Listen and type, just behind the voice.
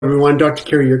Everyone, Dr.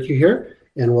 Kerry Yerke here,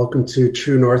 and welcome to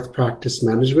True North Practice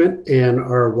Management and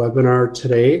our webinar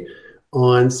today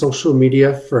on social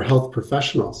media for health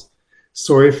professionals.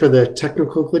 Sorry for the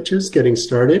technical glitches getting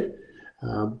started,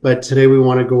 but today we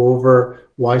want to go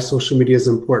over why social media is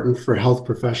important for health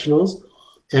professionals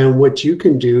and what you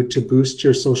can do to boost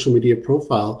your social media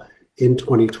profile in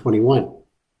 2021.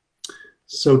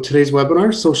 So today's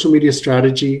webinar, Social Media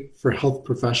Strategy for Health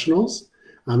Professionals.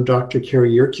 I'm Dr.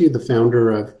 Kerry Yerke, the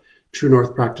founder of True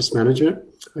North Practice Management.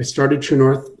 I started True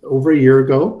North over a year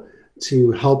ago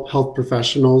to help health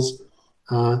professionals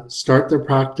start their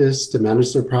practice, to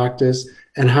manage their practice,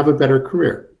 and have a better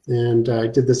career. And I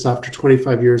did this after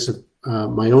 25 years of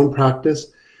my own practice,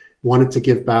 wanted to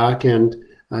give back and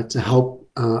to help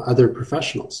other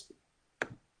professionals.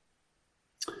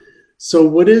 So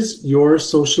what is your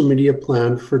social media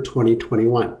plan for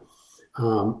 2021?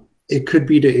 It could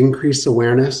be to increase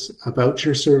awareness about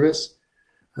your service.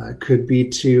 It could be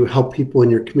to help people in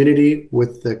your community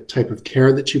with the type of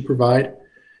care that you provide.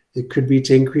 It could be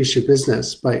to increase your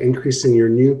business by increasing your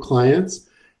new clients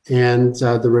and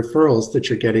the referrals that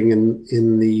you're getting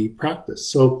in the practice.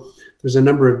 So there's a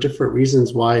number of different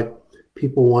reasons why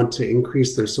people want to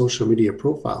increase their social media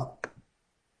profile.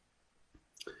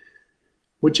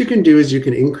 What you can do is you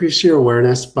can increase your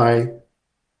awareness by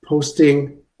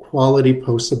posting quality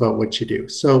posts about what you do.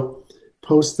 So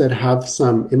posts that have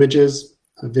some images,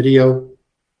 a video,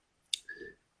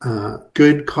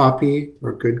 good copy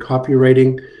or good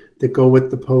copywriting that go with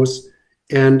the posts,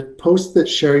 and posts that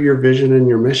share your vision and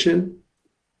your mission,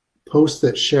 posts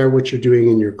that share what you're doing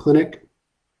in your clinic,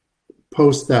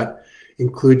 posts that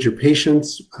include your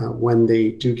patients when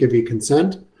they do give you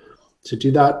consent to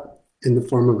do that in the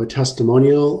form of a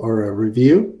testimonial or a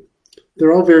review.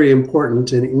 They're all very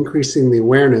important in increasing the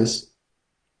awareness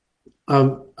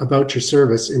about your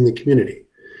service in the community.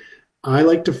 I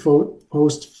like to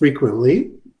post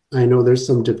frequently. I know there's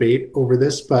some debate over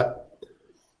this, but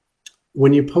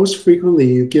when you post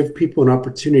frequently, you give people an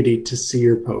opportunity to see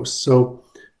your posts. So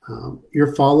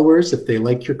your followers, if they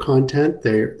like your content,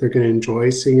 they're going to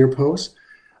enjoy seeing your posts.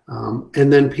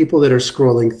 And then people that are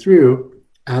scrolling through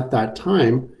at that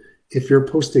time, if you're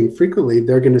posting frequently,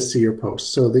 they're going to see your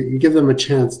posts so that you give them a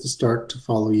chance to start to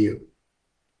follow you.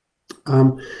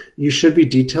 You should be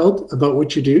detailed about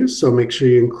what you do, so make sure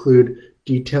you include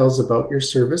details about your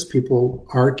service. People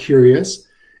are curious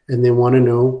and they want to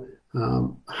know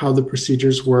how the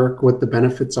procedures work, what the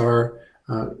benefits are.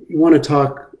 You want to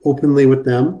talk openly with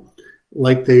them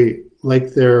like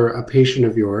they're a patient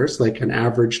of yours, like an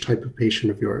average type of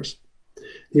patient of yours.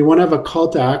 You want to have a call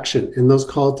to action, and those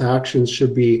call to actions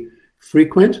should be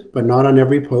frequent, but not on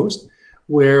every post,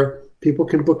 where people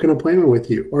can book an appointment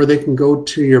with you, or they can go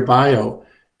to your bio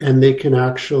and they can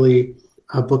actually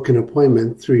book an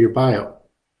appointment through your bio.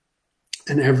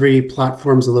 And every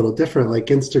platform's a little different, like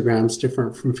Instagram's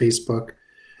different from Facebook,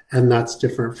 and that's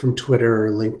different from Twitter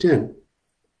or LinkedIn.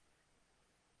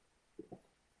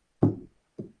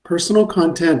 Personal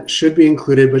content should be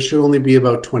included, but should only be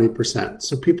about 20%.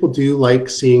 So people do like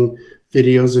seeing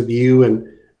videos of you and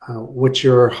what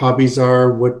your hobbies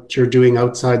are, what you're doing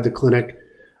outside the clinic,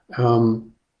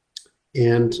 and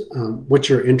what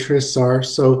your interests are.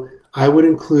 So I would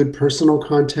include personal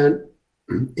content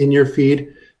in your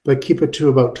feed, but keep it to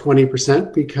about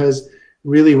 20%, because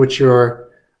really what you're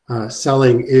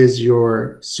selling is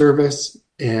your service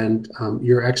and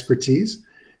your expertise.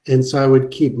 And so I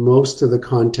would keep most of the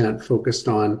content focused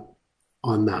on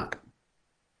that.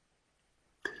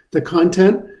 The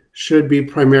content should be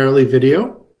primarily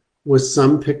video with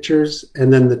some pictures,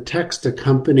 and then the text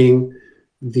accompanying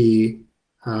the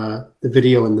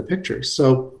video and the pictures.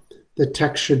 So the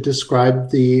text should describe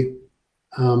the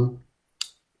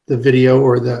video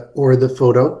or the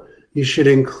photo. You should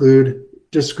include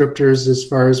descriptors as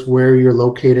far as where you're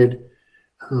located,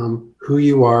 who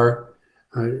you are.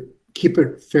 Keep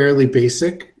it fairly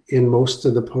basic in most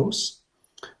of the posts,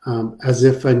 as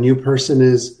if a new person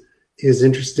is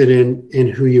interested in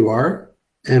who you are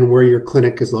and where your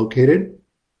clinic is located.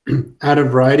 Add a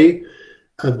variety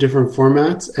of different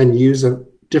formats and use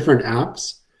different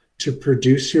apps to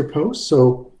produce your posts.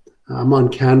 So I'm on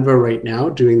Canva right now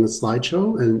doing the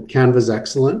slideshow, and Canva is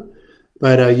excellent,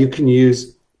 but you can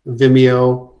use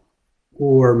Vimeo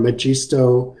or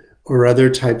Magisto or other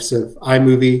types of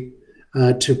iMovie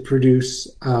to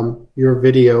produce your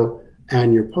video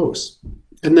and your posts.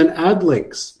 And then add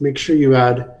links. Make sure you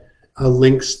add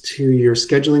links to your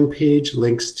scheduling page,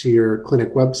 links to your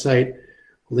clinic website,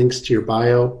 links to your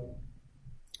bio.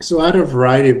 So add a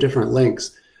variety of different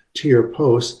links to your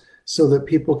posts so that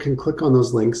people can click on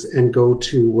those links and go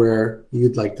to where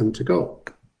you'd like them to go.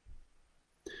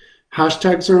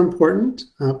 Hashtags are important,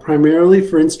 primarily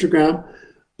for Instagram,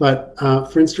 but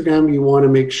for Instagram, you want to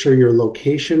make sure your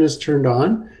location is turned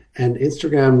on. And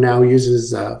Instagram now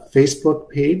uses a Facebook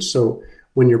page. So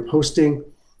when you're posting,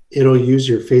 it'll use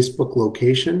your Facebook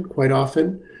location quite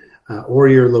often, or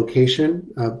your location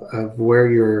of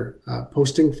where you're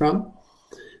posting from.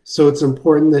 So it's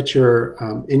important that you're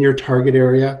in your target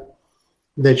area,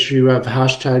 that you have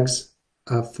hashtags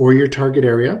for your target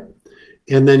area.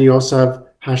 And then you also have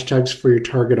hashtags for your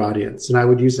target audience. And I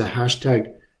would use a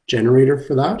hashtag generator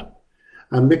for that.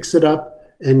 Mix it up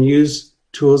and use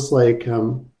tools like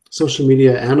social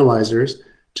media analyzers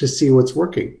to see what's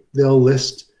working. They'll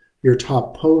list your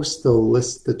top posts, they'll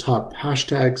list the top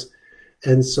hashtags,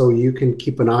 and so you can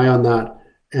keep an eye on that,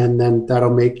 and then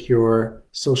that'll make your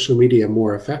social media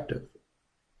more effective.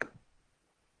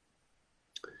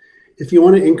 If you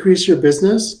want to increase your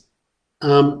business,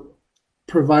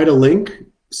 provide a link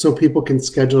so people can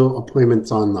schedule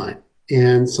appointments online.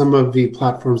 And some of the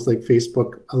platforms like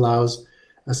Facebook allows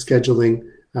a scheduling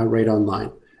right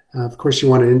online. Of course, you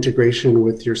want an integration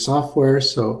with your software,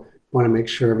 so you want to make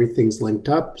sure everything's linked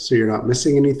up so you're not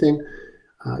missing anything.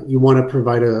 You want to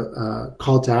provide a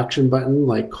call to action button,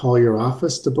 like call your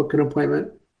office to book an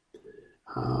appointment.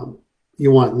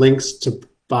 You want links to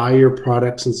buy your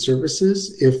products and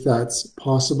services, if that's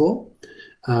possible,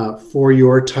 for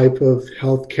your type of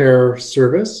healthcare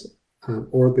service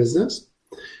or business.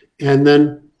 And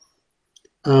then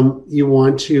you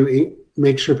want to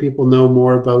make sure people know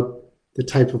more about the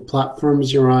type of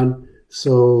platforms you're on.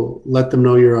 So let them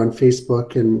know you're on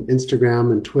Facebook and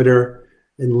Instagram and Twitter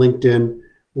and LinkedIn,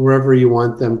 wherever you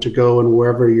want them to go and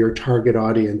wherever your target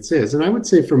audience is. And I would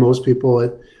say for most people,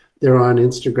 they're on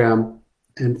Instagram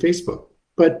and Facebook.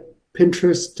 But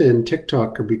Pinterest and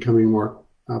TikTok are becoming more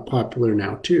popular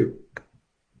now too.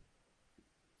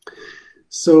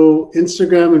 So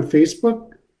Instagram and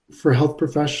Facebook for health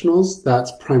professionals,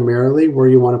 that's primarily where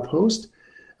you want to post.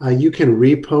 You can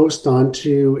repost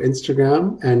onto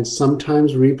Instagram and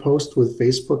sometimes repost with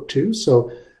Facebook too.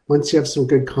 So once you have some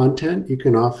good content, you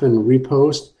can often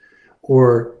repost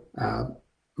or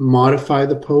modify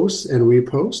the posts and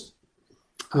repost.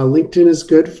 LinkedIn is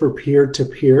good for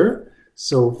peer-to-peer,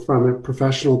 so from a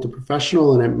professional to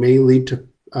professional, and it may lead to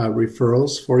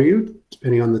referrals for you,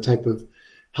 depending on the type of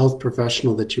health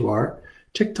professional that you are.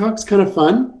 TikTok's kind of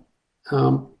fun,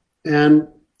 and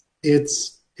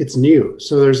it's new.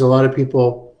 So there's a lot of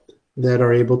people that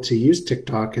are able to use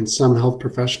TikTok, and some health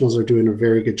professionals are doing a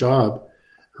very good job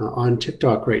on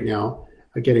TikTok right now,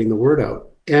 getting the word out.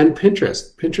 And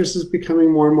Pinterest. Pinterest is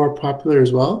becoming more and more popular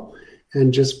as well.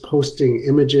 And just posting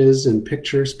images and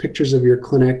pictures of your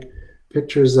clinic,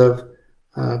 pictures of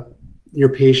your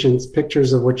patients,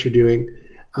 pictures of what you're doing,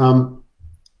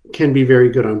 can be very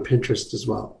good on Pinterest as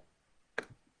well.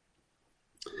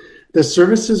 The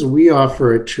services we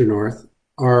offer at True North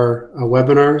are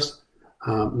webinars,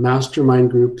 mastermind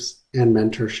groups, and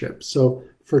mentorship. So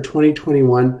for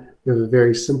 2021, we have a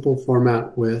very simple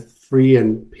format with free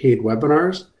and paid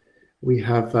webinars. We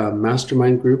have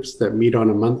mastermind groups that meet on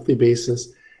a monthly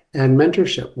basis, and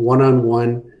mentorship,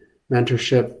 one-on-one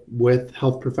mentorship with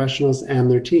health professionals and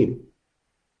their team.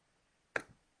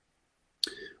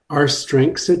 Our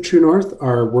strengths at True North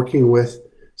are working with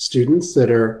students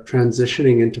that are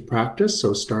transitioning into practice,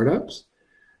 so startups,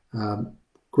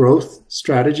 growth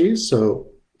strategies, so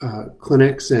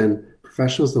clinics and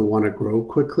professionals that want to grow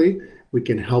quickly. We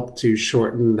can help to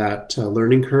shorten that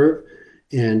learning curve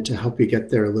and to help you get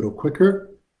there a little quicker.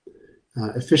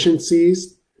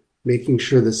 Efficiencies, making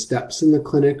sure the steps in the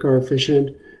clinic are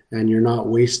efficient and you're not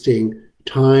wasting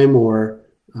time or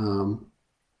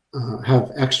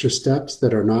have extra steps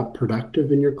that are not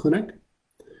productive in your clinic.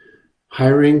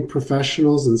 Hiring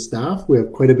professionals and staff. We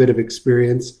have quite a bit of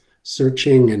experience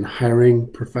searching and hiring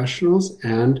professionals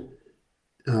and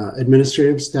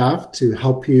administrative staff to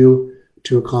help you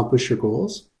to accomplish your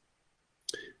goals.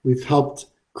 We've helped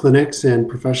clinics and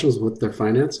professionals with their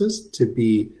finances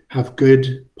to have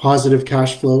good positive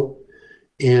cash flow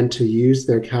and to use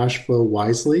their cash flow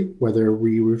wisely, whether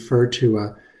we refer to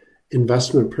an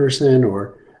investment person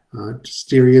or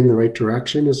steer you in the right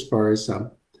direction as far as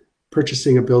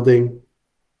purchasing a building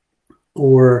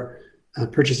or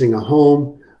purchasing a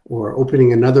home or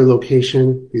opening another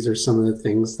location. These are some of the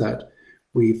things that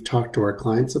we've talked to our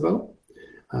clients about.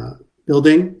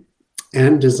 Building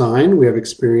and design. We have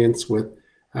experience with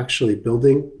actually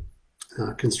building,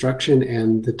 construction,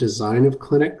 and the design of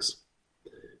clinics.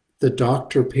 The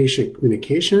doctor-patient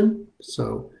communication,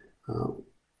 so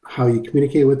how you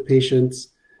communicate with patients,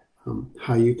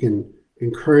 how you can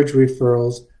encourage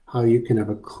referrals, how you can have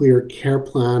a clear care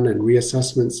plan and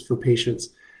reassessments for patients.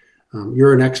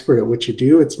 You're an expert at what you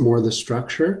do. It's more the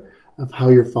structure of how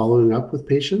you're following up with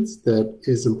patients that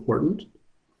is important.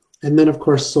 And then, of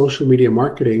course, social media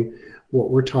marketing, what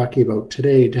we're talking about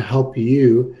today to help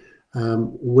you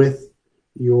with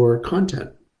your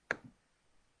content.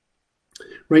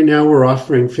 Right now, we're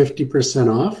offering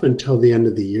 50% off until the end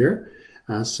of the year.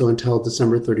 So until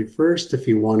December 31st, if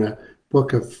you want to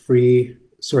book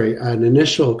an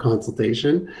initial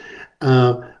consultation,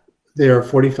 they are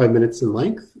 45 minutes in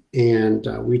length, and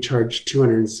we charge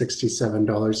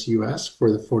 $267 US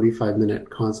for the 45-minute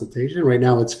consultation. Right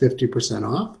now, it's 50%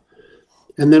 off.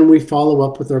 And then we follow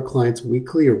up with our clients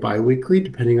weekly or bi-weekly,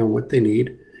 depending on what they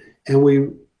need. And we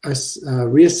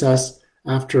reassess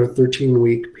after a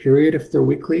 13-week period if they're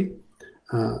weekly.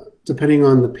 Depending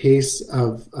on the pace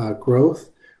of growth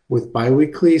with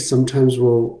bi-weekly, sometimes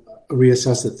we'll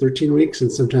reassess at 13 weeks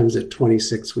and sometimes at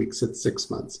 26 weeks at 6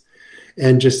 months,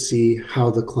 and just see how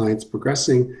the client's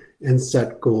progressing and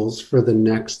set goals for the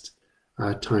next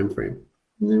time frame.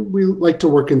 We like to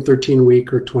work in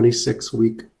 13-week or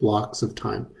 26-week blocks of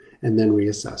time and then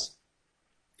reassess.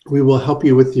 We will help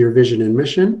you with your vision and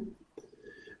mission.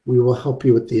 We will help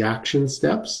you with the action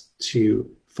steps to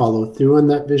follow through on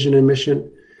that vision and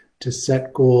mission, to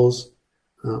set goals.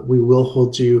 We will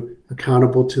hold you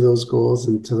accountable to those goals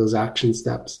and to those action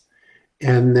steps,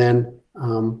 and then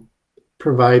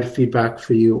provide feedback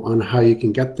for you on how you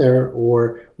can get there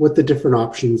or what the different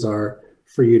options are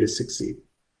for you to succeed.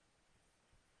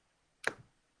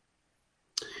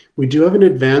 We do have an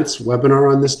advanced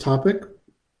webinar on this topic.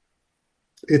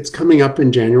 It's coming up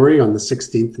in January on the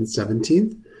 16th and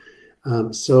 17th.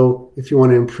 So if you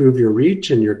want to improve your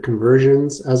reach and your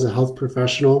conversions as a health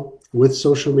professional with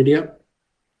social media,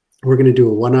 we're going to do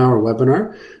a 1-hour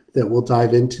webinar that will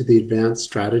dive into the advanced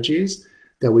strategies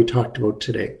that we talked about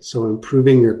today. So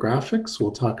improving your graphics,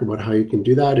 we'll talk about how you can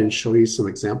do that and show you some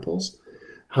examples,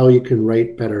 how you can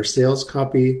write better sales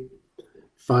copy,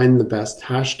 find the best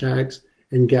hashtags,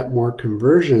 and get more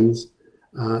conversions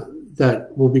that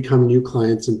will become new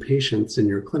clients and patients in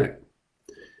your clinic.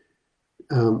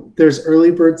 There's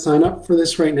early bird sign up for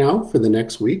this right now for the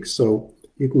next week. So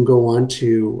you can go on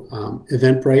to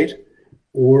Eventbrite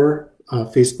or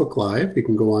Facebook Live. You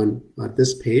can go on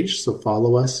this page. So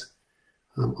follow us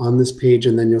on this page,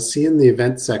 and then you'll see in the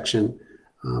event section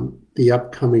the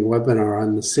upcoming webinar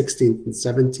on the 16th and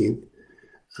 17th.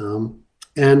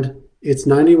 And it's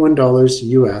 $91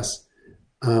 US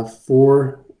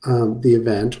for the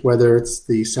event, whether it's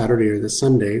the Saturday or the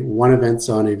Sunday. One event's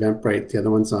on Eventbrite, the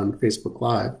other one's on Facebook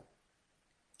Live.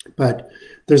 But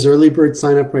there's early bird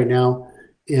sign up right now,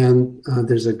 and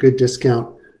there's a good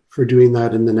discount for doing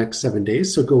that in the next 7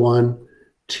 days. So go on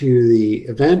to the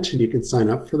event and you can sign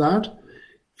up for that.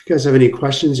 If you guys have any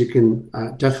questions, you can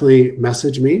definitely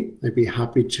message me. I'd be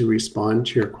happy to respond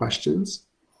to your questions.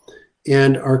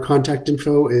 And our contact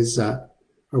info is our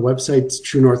website's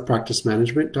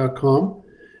truenorthpracticemanagement.com.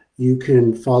 You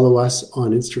can follow us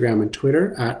on Instagram and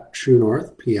Twitter at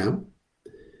TrueNorthPM.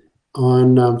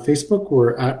 On Facebook,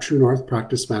 we're at True North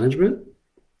Practice Management.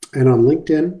 And on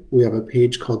LinkedIn, we have a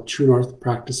page called True North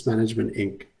Practice Management,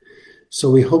 Inc. So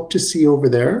we hope to see you over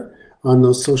there on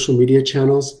those social media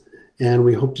channels. And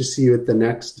we hope to see you at the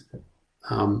next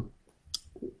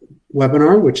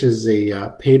webinar, which is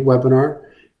a paid webinar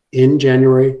in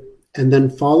January. And then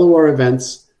follow our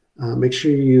events. Make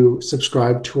sure you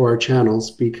subscribe to our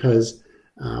channels, because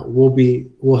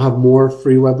we'll have more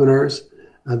free webinars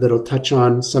that'll touch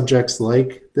on subjects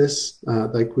like this,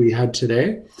 like we had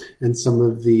today, and some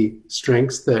of the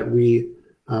strengths that we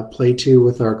play to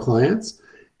with our clients.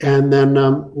 And then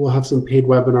we'll have some paid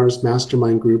webinars,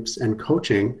 mastermind groups, and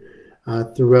coaching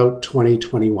throughout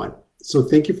 2021. So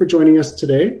thank you for joining us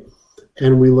today,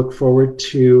 and we look forward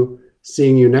to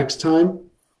seeing you next time,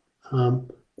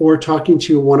 or talking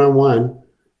to you one-on-one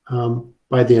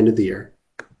by the end of the year.